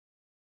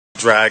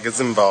Drag is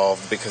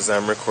involved because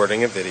I'm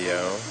recording a video.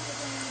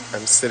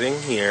 I'm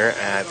sitting here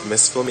at the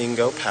Miss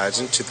Flamingo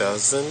pageant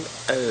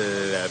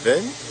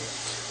 2011.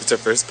 It's our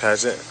first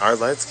pageant. Our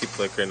lights keep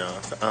flickering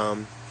off.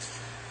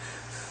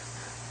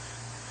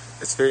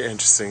 It's very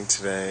interesting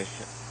today.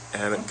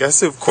 And guess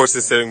who, of course,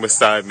 is sitting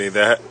beside me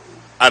that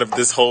out of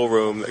this whole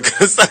room that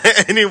goes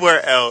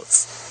anywhere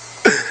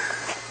else?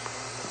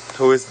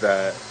 Who is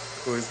that?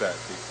 Who is that,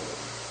 people?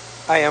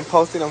 I am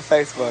posting on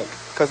Facebook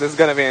because it's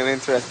going to be an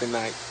interesting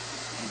night.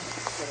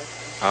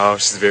 Oh,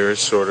 she's very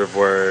short of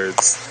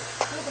words.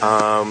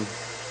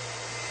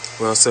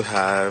 We also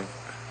have,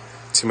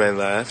 to my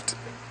left,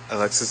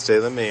 Alexis De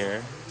La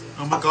Mere.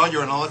 Oh my God,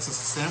 you're an Alexis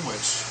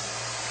sandwich.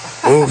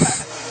 Oof.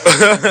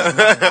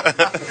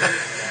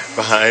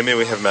 Behind me,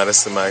 we have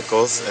Madison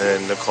Michaels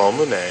and Nicole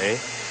Monet.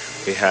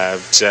 We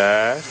have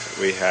Jeff.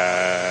 We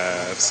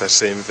have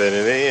Sasha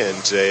Infinity and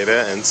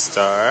Jada and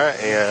Star.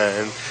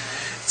 And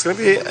it's going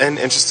to be an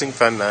interesting,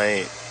 fun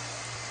night.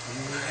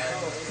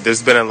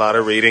 There's been a lot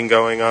of reading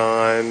going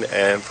on,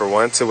 and for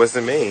once, it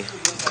wasn't me.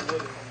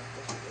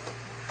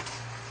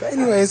 But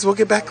anyways, we'll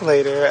get back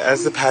later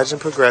as the pageant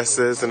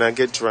progresses and I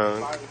get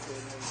drunk.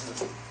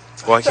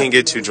 Well, I can't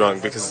get too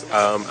drunk because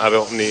I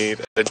don't need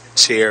a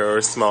chair or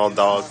a small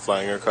dog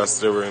flying across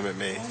the room at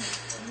me.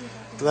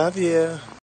 Love you.